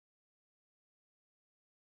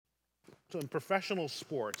So in professional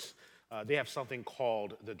sports, they have something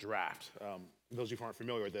called the draft. Those of you who aren't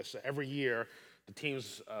familiar with this, every year the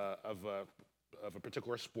teams of a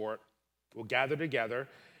particular sport will gather together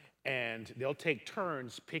and they'll take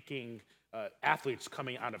turns picking athletes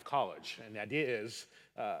coming out of college. And the idea is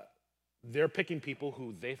they're picking people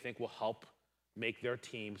who they think will help make their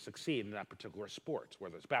team succeed in that particular sport,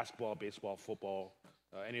 whether it's basketball, baseball, football,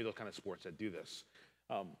 any of those kind of sports that do this.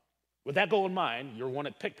 Um, with that goal in mind, you want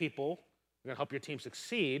to pick people who are going to help your team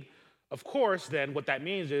succeed. Of course, then what that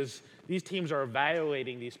means is these teams are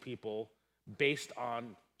evaluating these people based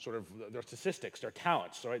on sort of their statistics, their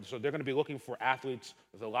talents, right? So they're going to be looking for athletes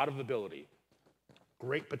with a lot of ability,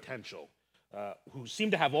 great potential, who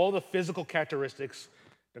seem to have all the physical characteristics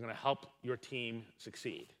that are going to help your team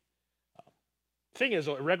succeed. Thing is,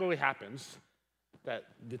 though, it regularly happens that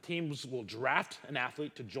the teams will draft an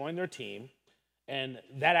athlete to join their team, and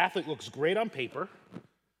that athlete looks great on paper,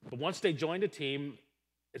 but once they join the team,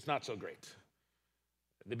 it's not so great.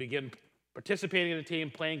 They begin participating in the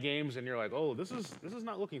team, playing games, and you're like, oh, this is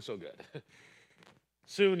not looking so good.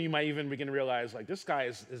 Soon you might even begin to realize, like, this guy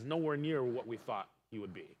is nowhere near what we thought he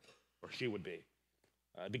would be, or she would be.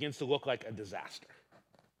 It begins to look like a disaster.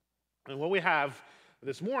 And what we have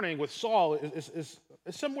this morning with Saul is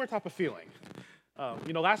a similar type of feeling.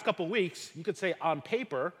 Last couple of weeks, you could say on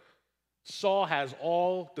paper, Saul has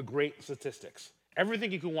all the great statistics.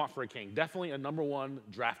 Everything you can want for a king. Definitely a number one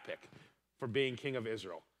draft pick for being king of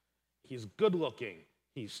Israel. He's good looking.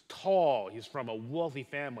 He's tall. He's from a wealthy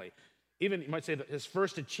family. Even you might say that his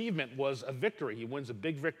first achievement was a victory. He wins a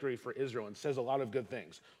big victory for Israel and says a lot of good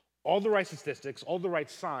things. All the right statistics, all the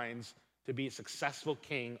right signs to be a successful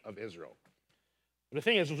king of Israel. But the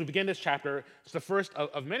thing is, as we begin this chapter, it's the first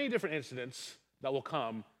of many different incidents that will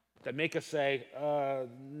come that make us say,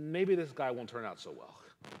 maybe this guy won't turn out so well.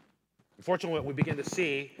 Unfortunately, what we begin to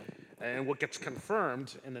see, and what gets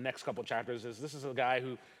confirmed in the next couple chapters, is this is a guy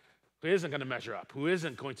who isn't going to measure up, who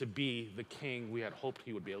isn't going to be the king we had hoped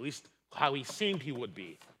he would be, at least how he seemed he would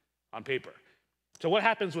be on paper. So what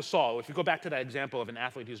happens with Saul? If you go back to that example of an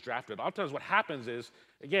athlete who's drafted, a lot of times what happens is,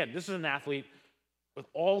 again, this is an athlete with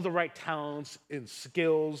all the right talents and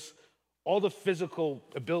skills, all the physical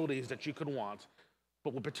abilities that you could want.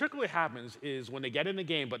 But what particularly happens is when they get in the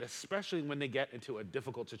game, but especially when they get into a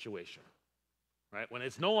difficult situation, right? When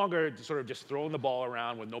it's no longer sort of just throwing the ball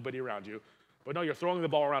around with nobody around you, but no, you're throwing the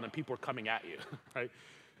ball around and people are coming at you, right?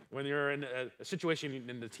 When you're in a situation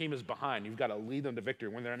and the team is behind, you've got to lead them to victory.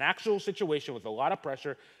 When they're in an actual situation with a lot of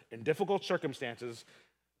pressure and difficult circumstances,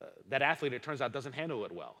 that athlete, it turns out, doesn't handle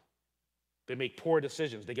it well. They make poor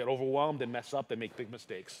decisions. They get overwhelmed, they mess up, they make big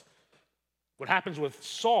mistakes. What happens with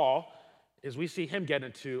Saul is we see him get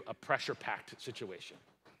into a pressure-packed situation.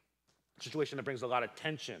 A situation that brings a lot of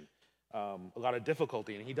tension, a lot of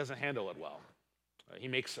difficulty, and he doesn't handle it well. He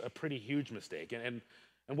makes a pretty huge mistake. And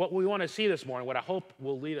what we want to see this morning, what I hope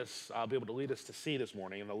will be able to lead us to see this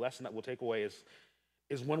morning, and the lesson that we'll take away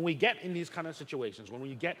is when we get in these kind of situations, when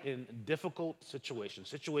we get in difficult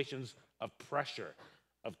situations of pressure,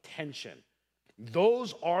 of tension,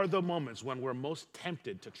 those are the moments when we're most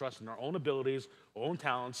tempted to trust in our own abilities, our own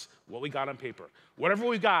talents, what we got on paper. Whatever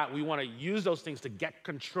we got, we want to use those things to get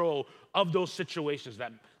control of those situations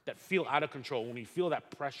that feel out of control, when we feel that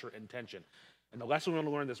pressure and tension. And the lesson we want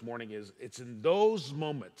to learn this morning is it's in those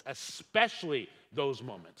moments, especially those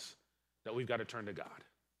moments, that we've got to turn to God.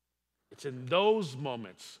 It's in those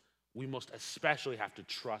moments we most especially have to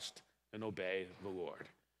trust and obey the Lord.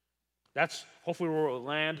 That's hopefully where we'll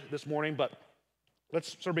land this morning, but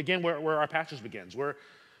let's sort of begin where our passage begins.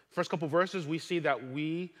 First couple verses, we see that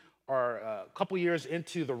we are a couple years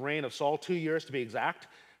into the reign of Saul, 2 years to be exact. At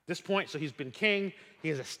this point, so he's been king. He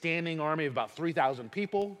has a standing army of about 3,000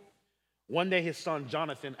 people. One day, his son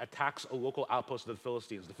Jonathan attacks a local outpost of the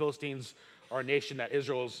Philistines. The Philistines are a nation that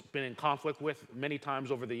Israel's been in conflict with many times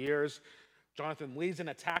over the years. Jonathan leads an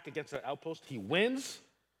attack against that outpost. He wins.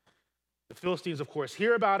 The Philistines, of course,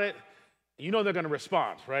 hear about it. You know they're going to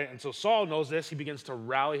respond, right? And so Saul knows this. He begins to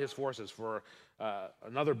rally his forces for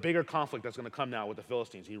another bigger conflict that's going to come now with the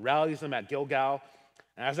Philistines. He rallies them at Gilgal.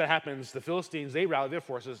 And as that happens, the Philistines, they rally their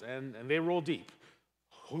forces and they roll deep.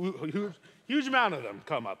 Huge amount of them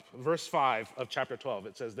come up. Verse 5 of chapter 12,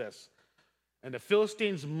 it says this. And the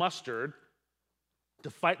Philistines mustered to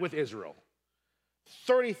fight with Israel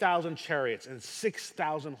 30,000 chariots and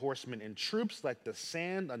 6,000 horsemen in troops like the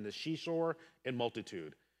sand on the seashore in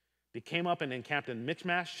multitude. They came up and encamped in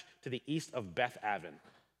Michmash to the east of Beth Aven.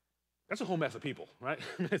 That's a whole mess of people, right?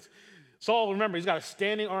 Saul, remember, he's got a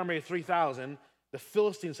standing army of 3,000. The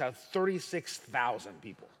Philistines have 36,000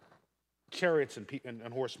 people, chariots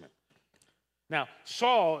and horsemen. Now,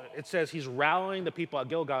 Saul, it says he's rallying the people at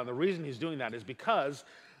Gilgal, and the reason he's doing that is because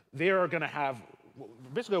they are going to have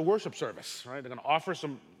basically a worship service, right? They're going to offer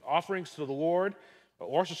some offerings to the Lord, a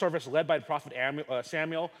worship service led by the prophet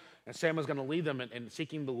Samuel, and Samuel's going to lead them in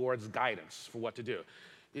seeking the Lord's guidance for what to do.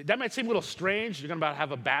 That might seem a little strange. You're going to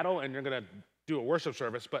have a battle, and you're going to do a worship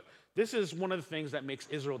service, but this is one of the things that makes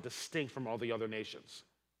Israel distinct from all the other nations.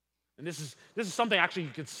 And this is something actually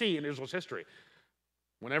you could see in Israel's history.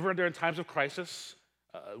 Whenever they're in times of crisis,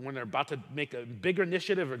 when they're about to make a bigger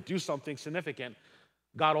initiative or do something significant,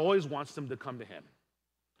 God always wants them to come to him.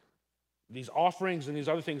 These offerings and these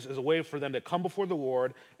other things is a way for them to come before the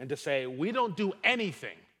Lord and to say, we don't do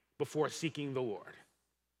anything before seeking the Lord.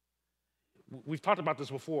 We've talked about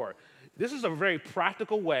this before. This is a very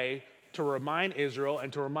practical way to remind Israel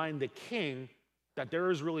and to remind the king that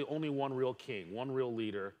there is really only one real king, one real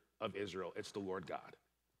leader of Israel. It's the Lord God.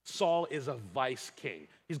 Saul is a vice king.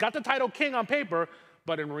 He's got the title king on paper,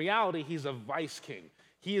 but in reality, he's a vice king.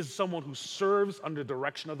 He is someone who serves under the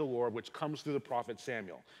direction of the Lord, which comes through the prophet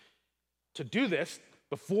Samuel. To do this,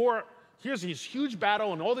 here's this huge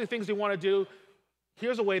battle and all the things they want to do,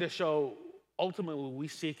 here's a way to show ultimately we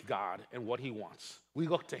seek God and what he wants. We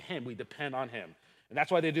look to him, we depend on him. And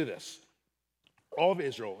that's why they do this. All of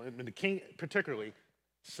Israel, and the king particularly,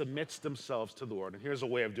 submits themselves to the Lord. And here's a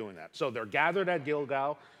way of doing that. So they're gathered at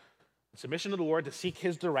Gilgal, in submission to the Lord to seek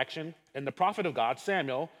his direction. And the prophet of God,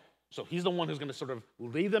 Samuel, so he's the one who's going to sort of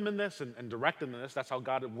lead them in this and direct them in this. That's how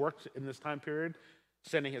God had worked in this time period,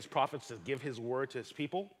 sending his prophets to give his word to his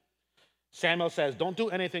people. Samuel says, don't do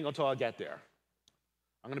anything until I get there.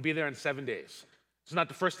 I'm going to be there in 7 days. It's not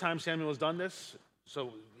the first time Samuel has done this,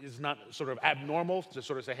 so it's not sort of abnormal to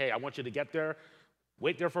sort of say, hey, I want you to get there,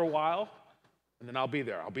 wait there for a while, and then I'll be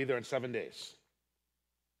there. I'll be there in 7 days.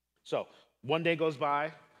 So 1 day goes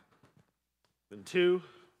by, then 2,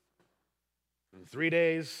 then 3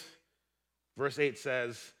 days. Verse 8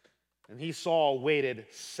 says, and he, Saul, waited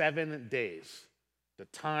 7 days, the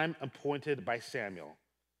time appointed by Samuel.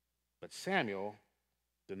 But Samuel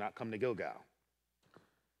did not come to Gilgal.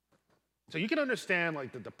 So you can understand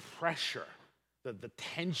like the pressure, the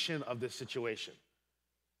tension of this situation.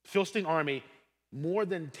 Philistine army, more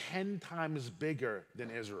than 10 times bigger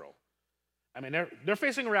than Israel. I mean, they're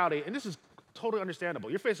facing a reality, and this is totally understandable.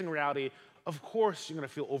 You're facing a reality, of course, you're going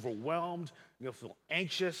to feel overwhelmed, you're going to feel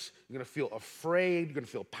anxious, you're going to feel afraid, you're going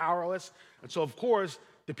to feel powerless. And so, of course,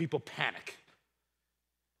 the people panic.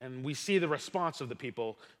 And we see the response of the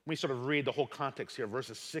people. We sort of read the whole context here,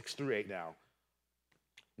 verses 6 through 8 now.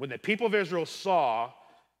 When the people of Israel saw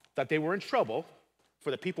that they were in trouble,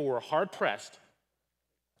 for the people were hard pressed,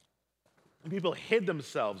 the people hid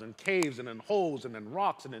themselves in caves and in holes and in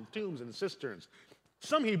rocks and in tombs and cisterns.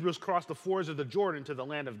 Some Hebrews crossed the fords of the Jordan to the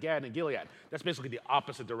land of Gad and Gilead. That's basically the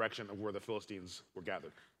opposite direction of where the Philistines were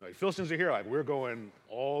gathered. Now, the Philistines are here, like we're going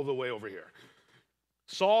all the way over here.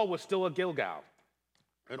 Saul was still at Gilgal,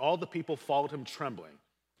 and all the people followed him trembling.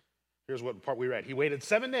 Here's what part we read. He waited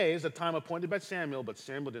 7 days, the time appointed by Samuel, but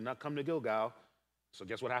Samuel did not come to Gilgal. So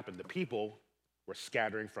guess what happened? The people were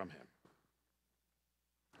scattering from him.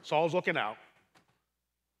 Saul's looking out,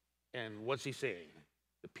 and what's he saying?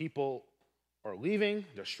 The people are leaving,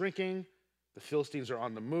 they're shrinking, the Philistines are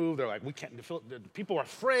on the move, they're like, we can't, the people are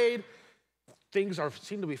afraid, things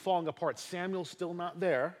seem to be falling apart. Samuel's still not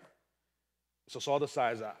there. So Saul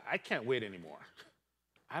decides, I can't wait anymore.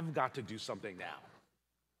 I've got to do something now.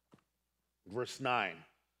 Verse 9.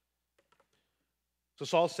 So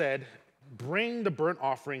Saul said, bring the burnt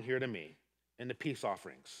offering here to me and the peace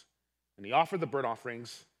offerings. And he offered the burnt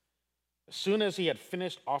offerings. As soon as he had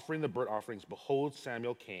finished offering the burnt offerings, behold,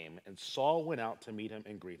 Samuel came, and Saul went out to meet him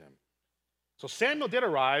and greet him. So Samuel did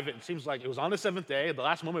arrive. It seems like it was on the 7th day, at the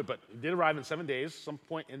last moment, but he did arrive in 7 days, some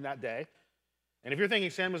point in that day. And if you're thinking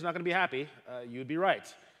Samuel's not going to be happy, you'd be right.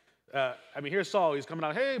 Here's Saul. He's coming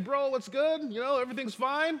out, hey, bro, what's good? You know, everything's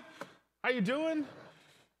fine. How you doing?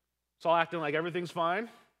 Saul acting like everything's fine.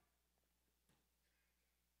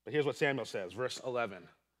 But here's what Samuel says, verse 11.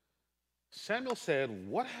 Samuel said,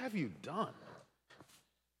 what have you done?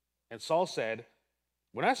 And Saul said,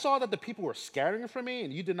 when I saw that the people were scattering from me,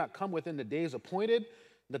 and you did not come within the days appointed,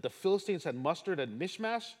 that the Philistines had mustered at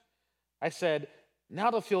Michmash, I said, now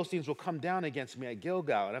the Philistines will come down against me at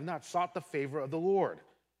Gilgal, and I have not sought the favor of the Lord.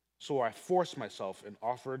 So I forced myself and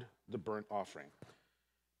offered the burnt offering.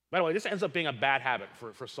 By the way, this ends up being a bad habit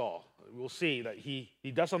for Saul. We'll see that he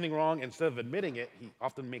does something wrong. Instead of admitting it, he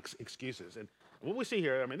often makes excuses. And what we see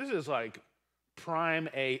here, this is like prime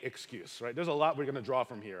A excuse, right? There's a lot we're going to draw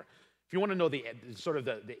from here. If you want to know the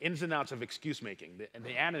ins and outs of excuse making, and the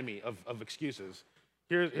anatomy of excuses,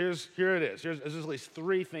 here it is. There's at least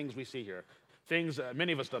 3 things we see here. things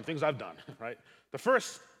many of us done, things I've done, right? The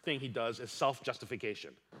first thing he does is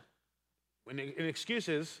self-justification. In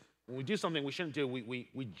excuses, when we do something we shouldn't do, we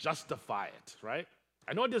justify it, right?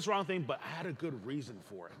 I know I did this wrong thing, but I had a good reason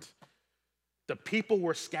for it. The people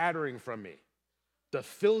were scattering from me. The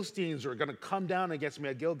Philistines are going to come down against me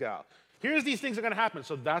at Gilgal. Here's these things are going to happen,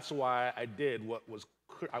 so that's why I did what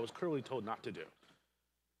I was clearly told not to do.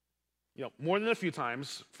 More than a few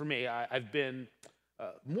times for me, I've been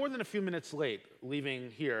more than a few minutes late leaving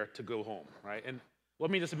here to go home, right? And let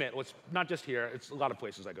me just admit, it's not just here, it's a lot of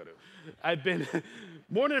places I go to. I've been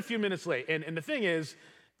more than a few minutes late. And the thing is,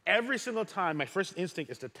 every single time, my first instinct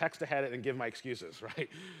is to text ahead and give my excuses, right?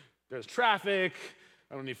 There's traffic,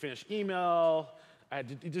 I don't need to finish email,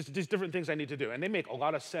 just different things I need to do. And they make a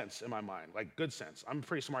lot of sense in my mind, like good sense. I'm a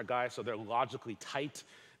pretty smart guy, so they're logically tight.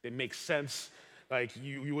 They make sense. Like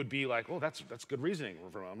you would be like, oh, that's good reasoning.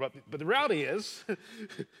 But the reality is,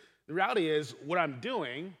 what I'm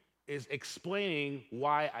doing is explaining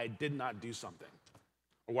why I did not do something,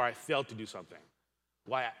 or why I failed to do something,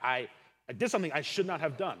 why I did something I should not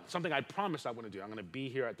have done, something I promised I wouldn't do. I'm going to be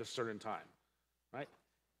here at this certain time, right?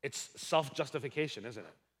 It's self-justification, isn't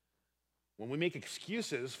it? When we make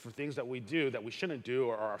excuses for things that we do that we shouldn't do,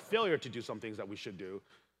 or our failure to do some things that we should do,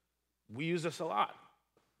 we use this a lot.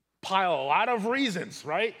 Pile a lot of reasons,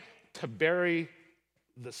 right, to bury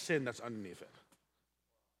the sin that's underneath it.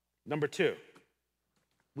 Number two,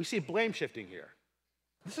 we see blame shifting here.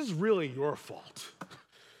 This is really your fault.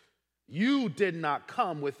 You did not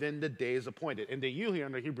come within the days appointed. And the you here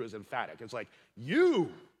in the Hebrew is emphatic. It's like,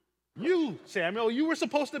 you, Samuel, you were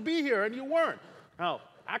supposed to be here and you weren't. Now,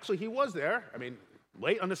 actually, he was there.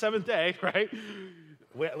 Late on the seventh day, right?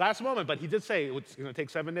 Last moment, but he did say it's going to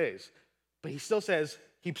take 7 days. But he still says,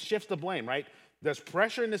 he shifts the blame, right? There's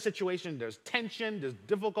pressure in the situation, there's tension, there's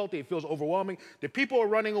difficulty, it feels overwhelming. The people are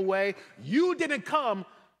running away. You didn't come,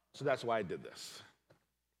 so that's why I did this.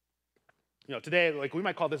 Today, we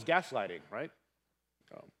might call this gaslighting, right?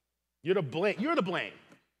 You're to blame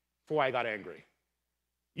for why I got angry.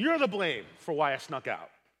 You're to blame for why I snuck out.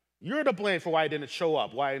 You're to blame for why I didn't show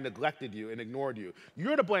up, why I neglected you and ignored you.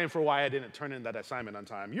 You're to blame for why I didn't turn in that assignment on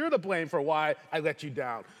time. You're to blame for why I let you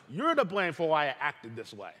down. You're to blame for why I acted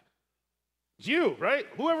this way. It's you, right?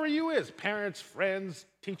 Whoever you is, parents, friends,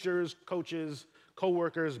 teachers, coaches,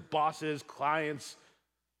 coworkers, bosses, clients.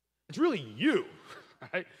 It's really you,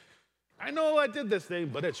 right? I know I did this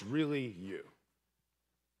thing, but it's really you.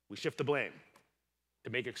 We shift the blame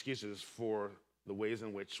to make excuses for the ways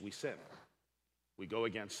in which we sin. We go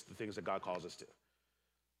against the things that God calls us to.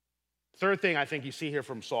 Third thing I think you see here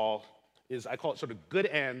from Saul is, I call it sort of good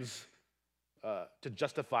ends to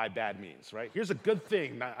justify bad means, right? Here's a good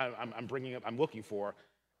thing that I'm bringing up, I'm looking for,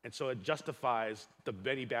 and so it justifies the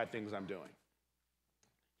many bad things I'm doing.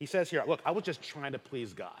 He says here, look, I was just trying to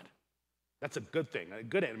please God. That's a good thing, a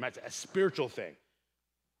good end, a spiritual thing.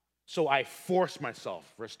 So I forced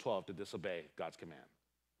myself, verse 12, to disobey God's command.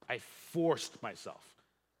 I forced myself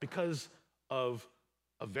because of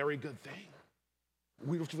a very good thing,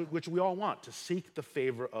 which we all want, to seek the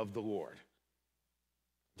favor of the Lord.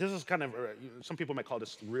 This is kind of, some people might call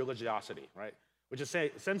this religiosity, right? Which is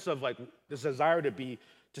a sense of this desire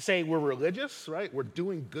to say we're religious, right? We're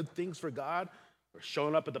doing good things for God. We're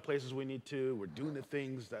showing up at the places we need to. We're doing the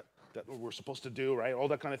things that we're supposed to do, right? All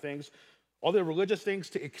that kind of things. All the religious things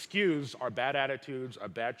to excuse our bad attitudes, our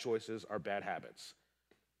bad choices, our bad habits.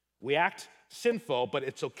 We act sinful, but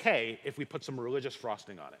it's okay if we put some religious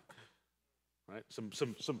frosting on it, right?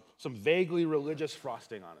 Some vaguely religious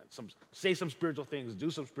frosting on it. Say some spiritual things,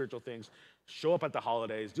 do some spiritual things, show up at the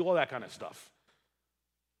holidays, do all that kind of stuff.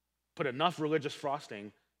 Put enough religious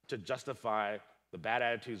frosting to justify the bad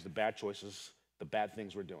attitudes, the bad choices, the bad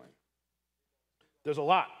things we're doing. There's a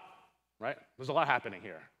lot, right? There's a lot happening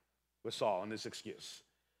here with Saul and this excuse.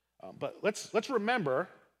 But let's remember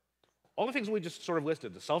all the things we just sort of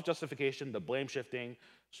listed: the self-justification, the blame shifting,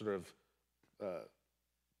 sort of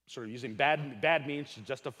using bad means to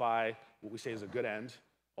justify what we say is a good end.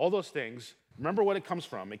 All those things. Remember what it comes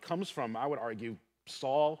from. It comes from, I would argue,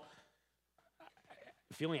 Saul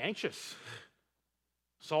feeling anxious.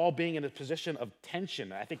 Saul being in a position of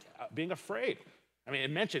tension. I think being afraid.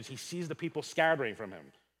 It mentions he sees the people scattering from him,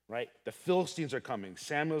 right? The Philistines are coming.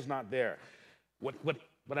 Samuel's not there.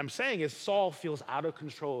 What I'm saying is Saul feels out of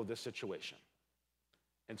control of this situation.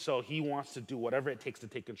 And so he wants to do whatever it takes to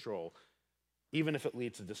take control, even if it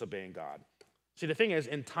leads to disobeying God. See, the thing is,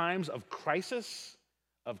 in times of crisis,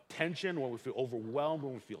 of tension, when we feel overwhelmed,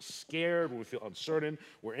 when we feel scared, when we feel uncertain,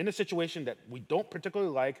 we're in a situation that we don't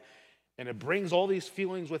particularly like, and it brings all these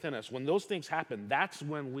feelings within us. When those things happen, that's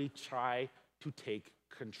when we try to take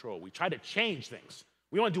control. We try to change things.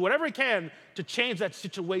 We want to do whatever we can to change that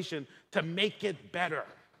situation, to make it better,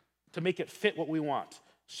 to make it fit what we want.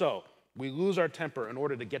 So we lose our temper in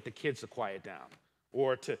order to get the kids to quiet down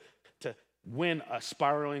or to win a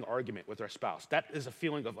spiraling argument with our spouse. That is a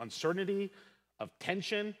feeling of uncertainty, of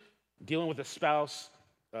tension, dealing with a spouse,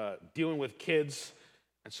 dealing with kids.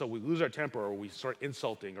 And so we lose our temper or we start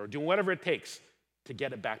insulting or doing whatever it takes to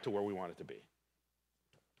get it back to where we want it to be.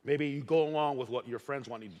 Maybe you go along with what your friends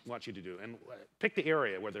want you to do and pick the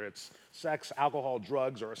area, whether it's sex, alcohol,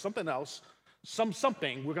 drugs, or something else,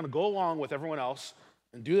 something. We're going to go along with everyone else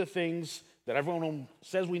and do the things that everyone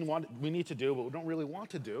says we need to do, but we don't really want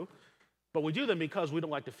to do. But we do them because we don't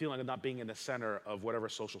like the feeling of not being in the center of whatever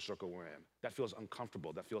social circle we're in. That feels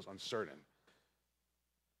uncomfortable. That feels uncertain.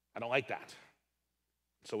 I don't like that.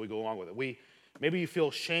 So we go along with it. Maybe you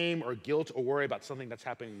feel shame or guilt or worry about something that's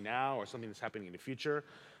happening now or something that's happening in the future.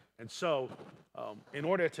 And so in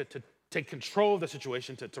order to take control of the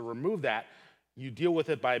situation, to remove that, you deal with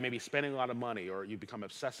it by maybe spending a lot of money, or you become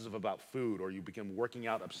obsessive about food, or you begin working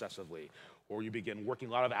out obsessively, or you begin working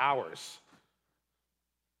a lot of hours.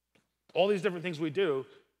 All these different things we do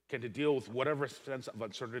can to deal with whatever sense of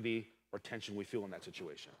uncertainty or tension we feel in that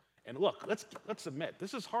situation. And look, let's admit,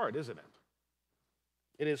 this is hard, isn't it?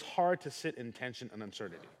 It is hard to sit in tension and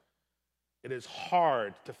uncertainty. It is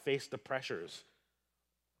hard to face the pressures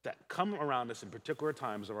that come around us in particular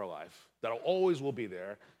times of our life, that always will be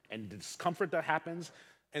there, and the discomfort that happens,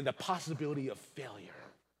 and the possibility of failure.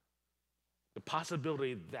 The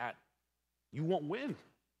possibility that you won't win.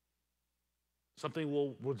 Something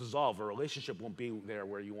will dissolve, a relationship won't be there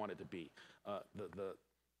where you want it to be.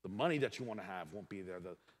 The money that you want to have won't be there,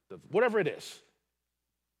 whatever it is.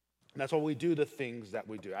 And that's why we do the things that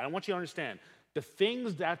we do. I want you to understand, the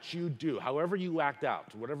things that you do, however you act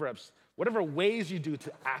out, whatever ways you do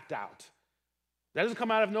to act out, that doesn't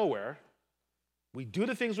come out of nowhere. We do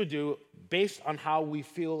the things we do based on how we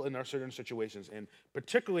feel in our certain situations. And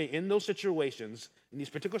particularly in those situations, in these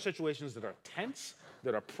particular situations that are tense,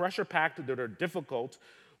 that are pressure-packed, that are difficult,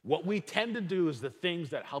 what we tend to do is the things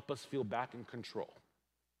that help us feel back in control.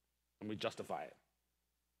 And we justify it.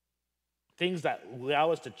 Things that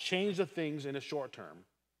allow us to change the things in the short term,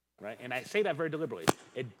 right? And I say that very deliberately.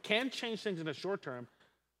 It can change things in the short term,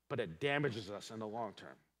 but it damages us in the long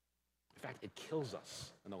term. In fact, it kills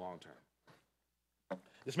us in the long term.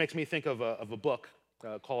 This makes me think of a book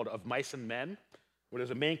called Of Mice and Men, where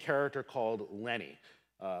there's a main character called Lenny.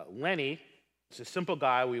 Lenny is a simple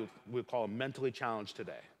guy we would call him mentally challenged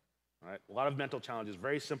today. Right? A lot of mental challenges,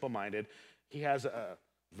 very simple-minded. He has a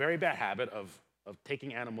very bad habit of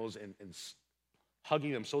taking animals and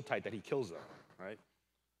hugging them so tight that he kills them. Right?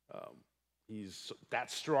 He's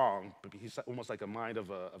that strong, but he's almost like a mind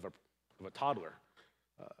of a toddler.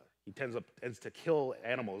 He tends to kill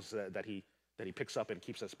animals that he picks up and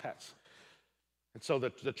keeps as pets. And so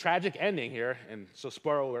the tragic ending here, and so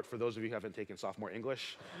spoiler alert for those of you who haven't taken sophomore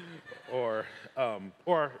English, or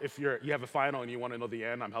if you have a final and you want to know the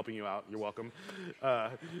end, I'm helping you out. You're welcome.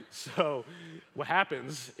 So what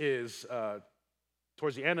happens is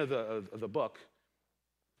towards the end of the book,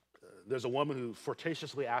 there's a woman who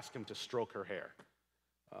flirtatiously asks him to stroke her hair,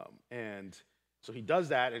 and so he does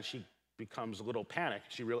that, and she becomes a little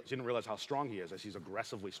panicked. She didn't realize how strong he is as he's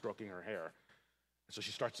aggressively stroking her hair. So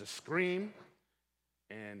she starts to scream,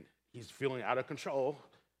 and he's feeling out of control,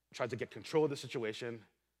 tries to get control of the situation.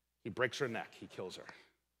 He breaks her neck. He kills her.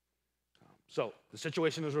 So the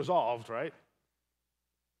situation is resolved, right?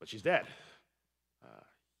 But she's dead.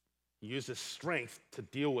 He used his strength to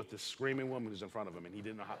deal with this screaming woman who's in front of him, and he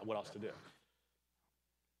didn't know what else to do.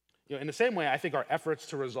 In the same way, I think our efforts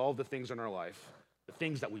to resolve the things in our life, the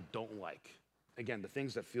things that we don't like, again, the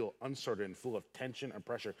things that feel uncertain, full of tension and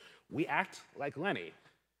pressure, we act like Lenny,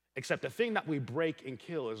 except the thing that we break and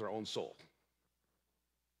kill is our own soul.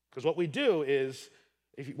 Because what we do is,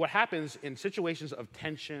 what happens in situations of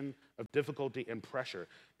tension, of difficulty, and pressure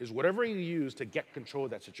is whatever you use to get control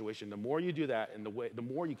of that situation, the more you do that and the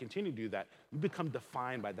more you continue to do that, you become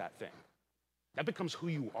defined by that thing. That becomes who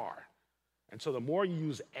you are. And so the more you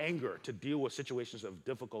use anger to deal with situations of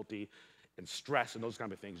difficulty and stress and those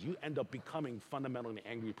kind of things, you end up becoming fundamentally an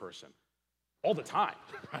angry person all the time,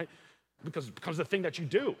 right? Because it becomes the thing that you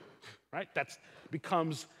do, right? That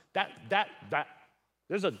becomes that.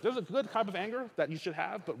 There's a good type of anger that you should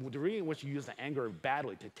have, but the degree in which you use the anger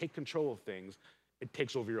badly to take control of things, it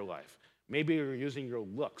takes over your life. Maybe you're using your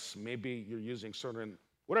looks. Maybe you're using certain,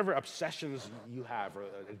 whatever obsessions you have or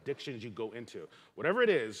addictions you go into. Whatever it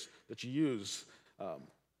is that you use,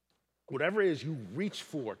 whatever it is you reach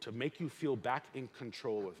for to make you feel back in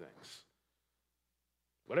control of things.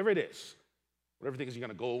 Whatever it is, whatever things you're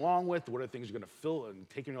going to go along with, whatever things you're going to feel and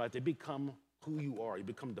take in your life, they become who you are. You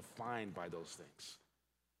become defined by those things.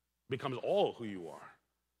 It becomes all who you are.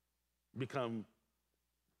 You become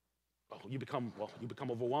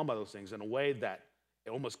overwhelmed by those things in a way that it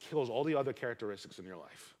almost kills all the other characteristics in your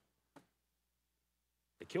life.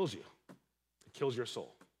 It kills you. It kills your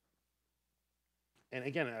soul. And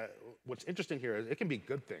again, what's interesting here is it can be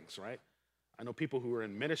good things, right? I know people who are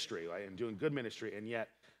in ministry, right, and doing good ministry, and yet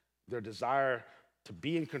their desire to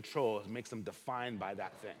be in control makes them defined by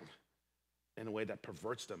that thing in a way that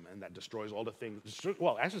perverts them and that destroys all the things.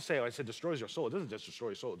 Well, I should say, I said destroys your soul. It doesn't just destroy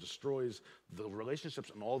your soul. It destroys the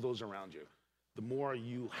relationships and all those around you. The more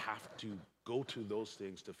you have to go to those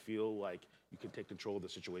things to feel like you can take control of the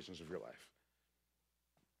situations of your life.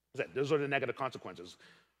 Those are the negative consequences.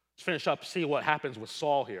 Let's finish up, see what happens with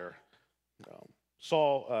Saul here.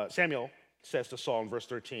 Samuel says to Saul in verse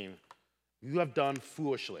 13, "You have done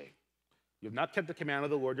foolishly. You have not kept the command of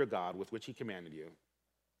the Lord your God with which he commanded you.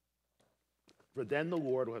 For then the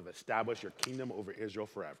Lord will have established your kingdom over Israel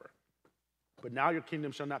forever. But now your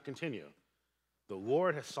kingdom shall not continue. The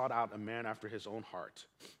Lord has sought out a man after his own heart,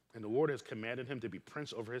 and the Lord has commanded him to be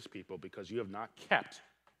prince over his people because you have not kept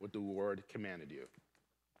what the Lord commanded you."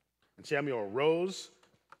 And Samuel arose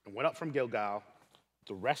and went up from Gilgal.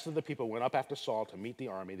 The rest of the people went up after Saul to meet the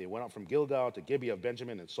army. They went up from Gilgal to Gibeah of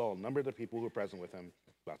Benjamin, and Saul numbered the people who were present with him,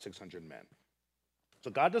 about 600 men. So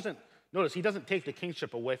God doesn't, notice, he doesn't take the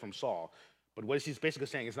kingship away from Saul, but what he's basically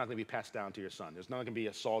saying is not going to be passed down to your son. There's not going to be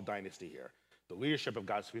a Saul dynasty here. The leadership of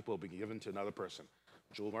God's people will be given to another person,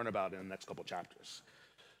 which we'll learn about in the next couple chapters.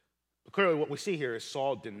 But clearly what we see here is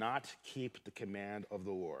Saul did not keep the command of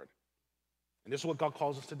the Lord. And this is what God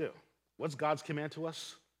calls us to do. What's God's command to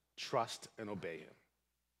us? Trust and obey him.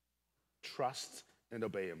 Trust and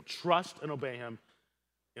obey him. Trust and obey him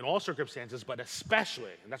in all circumstances, but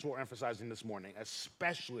especially, and that's what we're emphasizing this morning,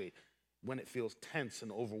 especially when it feels tense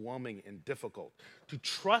and overwhelming and difficult. To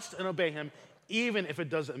trust and obey him, even if it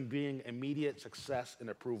doesn't bring immediate success and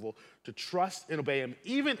approval. To trust and obey him,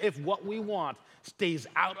 even if what we want stays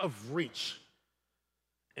out of reach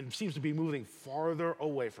and seems to be moving farther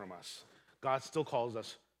away from us. God still calls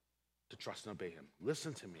us to trust and obey him.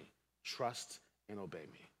 Listen to me. Trust and obey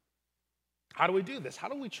me. How do we do this? How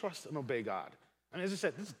do we trust and obey God? I mean, as I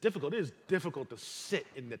said, this is difficult. It is difficult to sit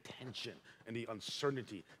in the tension and the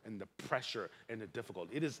uncertainty and the pressure and the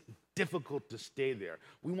difficulty. It is difficult to stay there.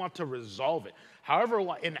 We want to resolve it. However,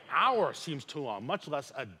 an hour seems too long, much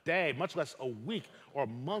less a day, much less a week or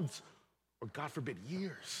months, or God forbid,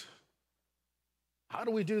 years. How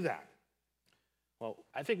do we do that? Well,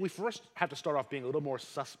 I think we first have to start off being a little more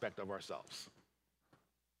suspect of ourselves.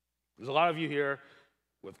 There's a lot of you here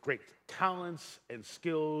with great talents and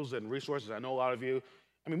skills and resources. I know a lot of you.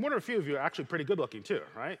 I mean, one or a few of you are actually pretty good looking too,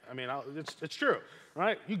 right? I mean, it's true,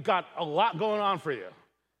 right? You got a lot going on for you.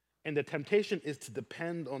 And the temptation is to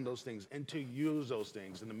depend on those things and to use those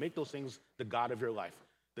things and to make those things the God of your life,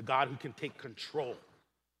 the God who can take control.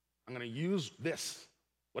 I'm going to use this,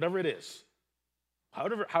 whatever it is.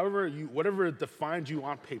 Whatever defines you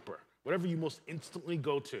on paper, whatever you most instantly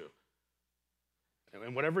go to,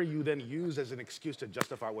 and whatever you then use as an excuse to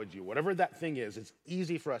justify what you do, whatever that thing is, it's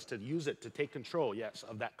easy for us to use it to take control, yes,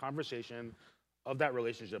 of that conversation, of that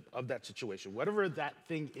relationship, of that situation. Whatever that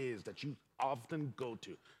thing is that you often go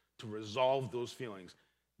to resolve those feelings,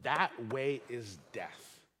 that way is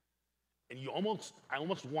death. And I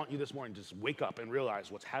almost want you this morning to just wake up and realize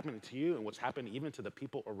what's happening to you and what's happening even to the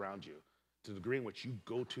people around you, to the degree in which you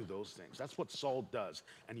go to those things. That's what Saul does,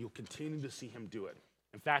 and you'll continue to see him do it.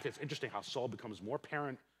 In fact, it's interesting how Saul becomes more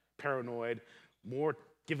paranoid, more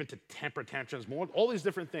given to temper tantrums, more all these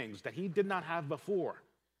different things that he did not have before.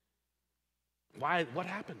 Why? What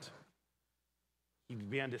happened? He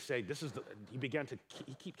began to say,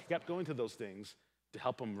 he kept going to those things to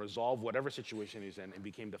help him resolve whatever situation he's in and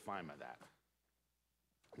became defined by that.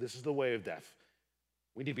 This is the way of death.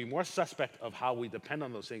 We need to be more suspect of how we depend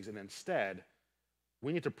on those things, and instead,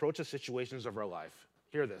 we need to approach the situations of our life.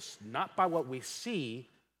 Hear this, not by what we see,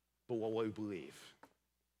 but what we believe.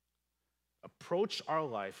 Approach our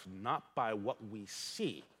life not by what we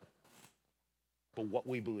see, but what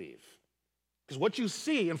we believe. Because what you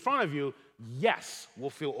see in front of you, yes, will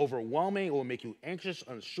feel overwhelming, it will make you anxious,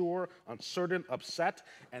 unsure, uncertain, upset,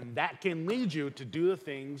 and that can lead you to do the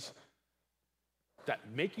things that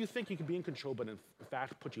make you think you can be in control, but in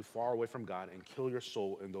fact put you far away from God and kill your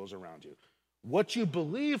soul and those around you. What you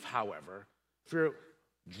believe, however,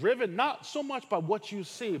 Driven not so much by what you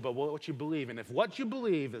see, but what you believe. And if what you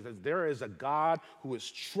believe is that there is a God who is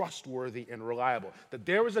trustworthy and reliable, that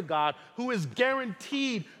there is a God who is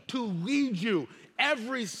guaranteed to lead you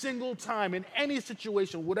every single time in any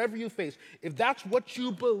situation, whatever you face, if that's what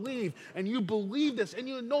you believe, and you believe this, and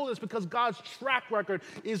you know this because God's track record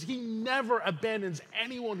is he never abandons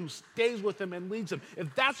anyone who stays with him and leads him.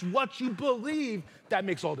 If that's what you believe, that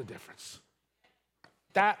makes all the difference.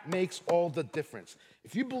 That makes all the difference.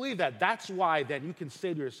 If you believe that, that's why then you can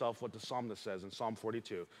say to yourself what the psalmist says in Psalm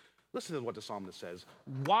 42. Listen to what the psalmist says.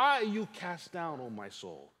 Why are you cast down, O my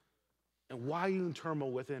soul? And why are you in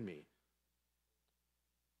turmoil within me?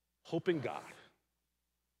 Hope in God,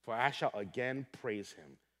 for I shall again praise him,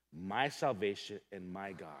 my salvation and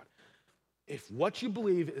my God. If what you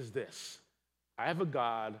believe is this, I have a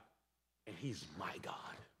God and he's my God.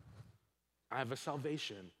 I have a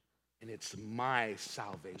salvation and it's my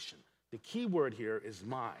salvation. The key word here is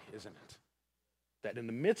my, isn't it? That in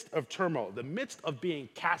the midst of turmoil, the midst of being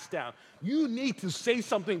cast down, you need to say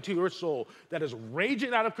something to your soul that is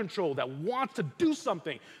raging out of control, that wants to do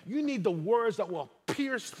something. You need the words that will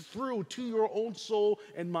pierce through to your own soul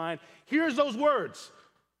and mind. Here's those words.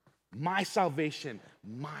 My salvation,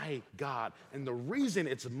 my God. And the reason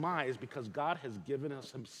it's my is because God has given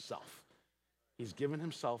us himself. He's given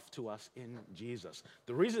himself to us in Jesus.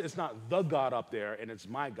 The reason it's not the God up there and it's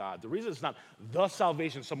my God, the reason it's not the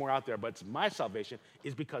salvation somewhere out there, but it's my salvation,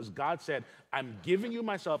 is because God said, I'm giving you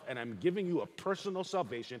myself and I'm giving you a personal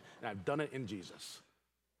salvation, and I've done it in Jesus.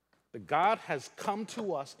 That God has come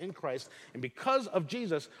to us in Christ, and because of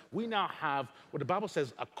Jesus, we now have what the Bible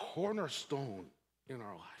says, a cornerstone in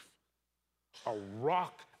our life, a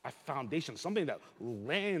rock, a foundation, something that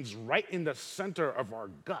lands right in the center of our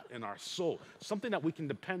gut and our soul, something that we can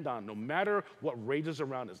depend on no matter what rages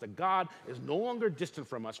around us. That God is no longer distant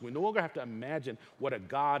from us. We no longer have to imagine what a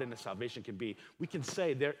God and a salvation can be. We can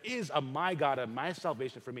say there is a my God and my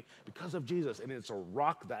salvation for me because of Jesus, and it's a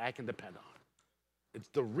rock that I can depend on. It's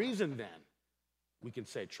the reason then we can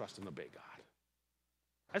say trust and obey God.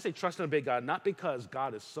 I say trust and obey God not because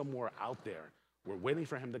God is somewhere out there. We're waiting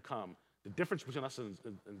for him to come. The difference between us and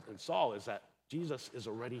Saul is that Jesus is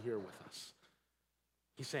already here with us.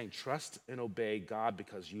 He's saying, trust and obey God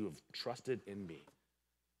because you have trusted in me.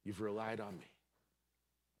 You've relied on me.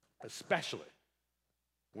 Especially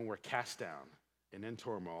when we're cast down and in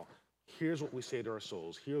turmoil, here's what we say to our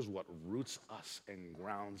souls. Here's what roots us and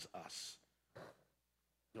grounds us.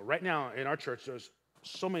 You know, right now in our church, there's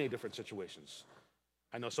so many different situations.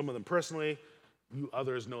 I know some of them personally. You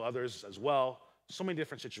others know others as well. So many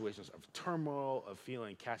different situations of turmoil, of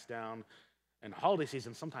feeling cast down. And holiday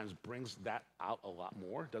season sometimes brings that out a lot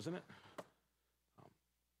more, doesn't it?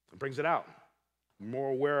 It brings it out. More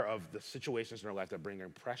aware of the situations in our life that bring in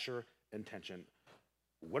pressure and tension.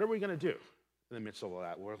 What are we going to do in the midst of all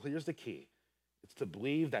that? Well, here's the key. It's to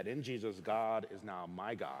believe that in Jesus, God is now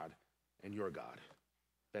my God and your God.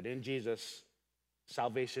 That in Jesus,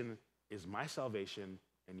 salvation is my salvation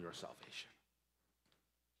and your salvation.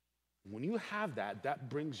 When you have that, that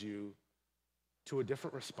brings you to a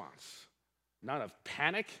different response, not of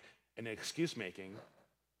panic and excuse making,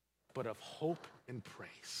 but of hope and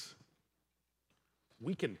praise.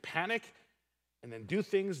 We can panic and then do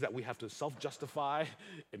things that we have to self-justify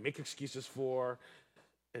and make excuses for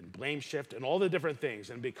and blame shift and all the different things,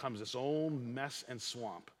 and it becomes its own mess and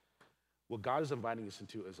swamp. What God is inviting us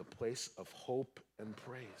into is a place of hope and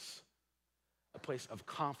praise. A place of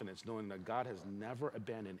confidence, knowing that God has never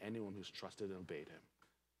abandoned anyone who's trusted and obeyed him.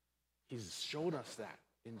 He's showed us that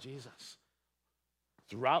in Jesus.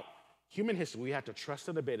 Throughout human history, we had to trust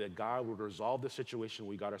and obey that God would resolve the situation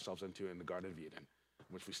we got ourselves into in the Garden of Eden.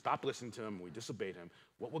 Which we stopped listening to him, we disobeyed him.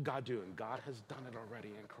 What would God do? And God has done it already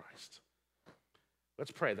in Christ.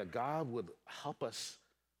 Let's pray that God would help us,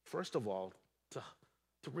 first of all,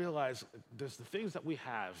 to realize there's the things that we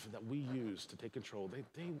have that we use to take control.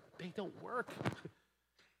 They don't work.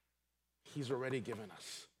 He's already given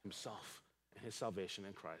us himself and his salvation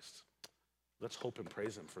in Christ. Let's hope and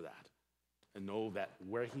praise him for that and know that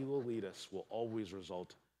where he will lead us will always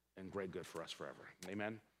result in great good for us forever.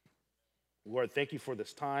 Amen. Lord, thank you for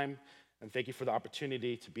this time, and thank you for the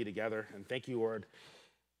opportunity to be together. And thank you, Lord,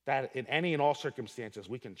 that in any and all circumstances,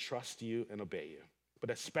 we can trust you and obey you, but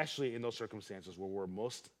especially in those circumstances where we're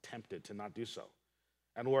most tempted to not do so.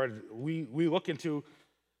 And Lord, we look into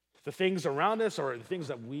the things around us or the things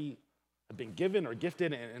that we have been given or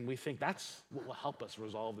gifted, and we think that's what will help us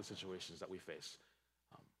resolve the situations that we face.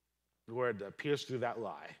 Lord, pierce through that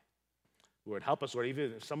lie. Lord, help us, Lord,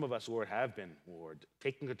 even if some of us, Lord, have been, Lord,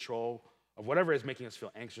 taking control of whatever is making us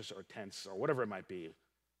feel anxious or tense or whatever it might be.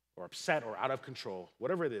 or upset or out of control,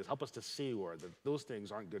 whatever it is, help us to see, Lord, that those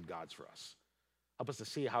things aren't good gods for us. Help us to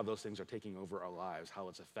see how those things are taking over our lives, how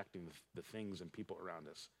it's affecting the things and people around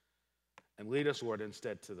us. And lead us, Lord,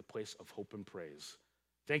 instead to the place of hope and praise.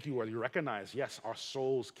 Thank you, Lord. You recognize, yes, our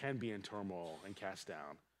souls can be in turmoil and cast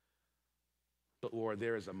down. But, Lord,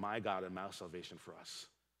 there is a my God and my salvation for us.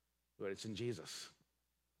 Lord, it's in Jesus.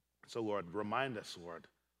 So, Lord, remind us, Lord,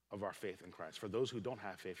 of our faith in Christ. For those who don't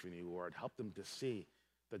have faith in you, Lord, help them to see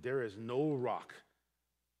that there is no rock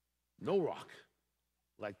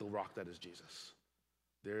like the rock that is Jesus.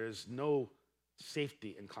 There is no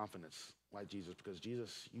safety and confidence like Jesus, because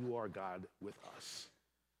Jesus, you are God with us.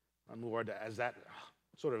 And Lord, as that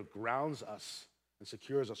sort of grounds us and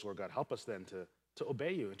secures us, Lord God, help us then to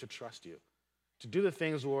obey you and to trust you, to do the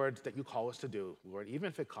things, Lord, that you call us to do, Lord, even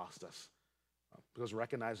if it costs us. Because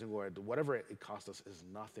recognizing, Lord, whatever it costs us is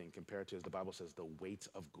nothing compared to, as the Bible says, the weight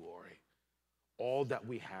of glory. All that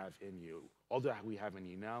we have in you, all that we have in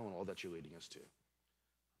you now, and all that you're leading us to.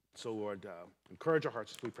 So, Lord, encourage our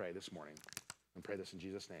hearts as we pray this morning, and pray this in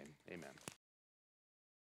Jesus' name. Amen.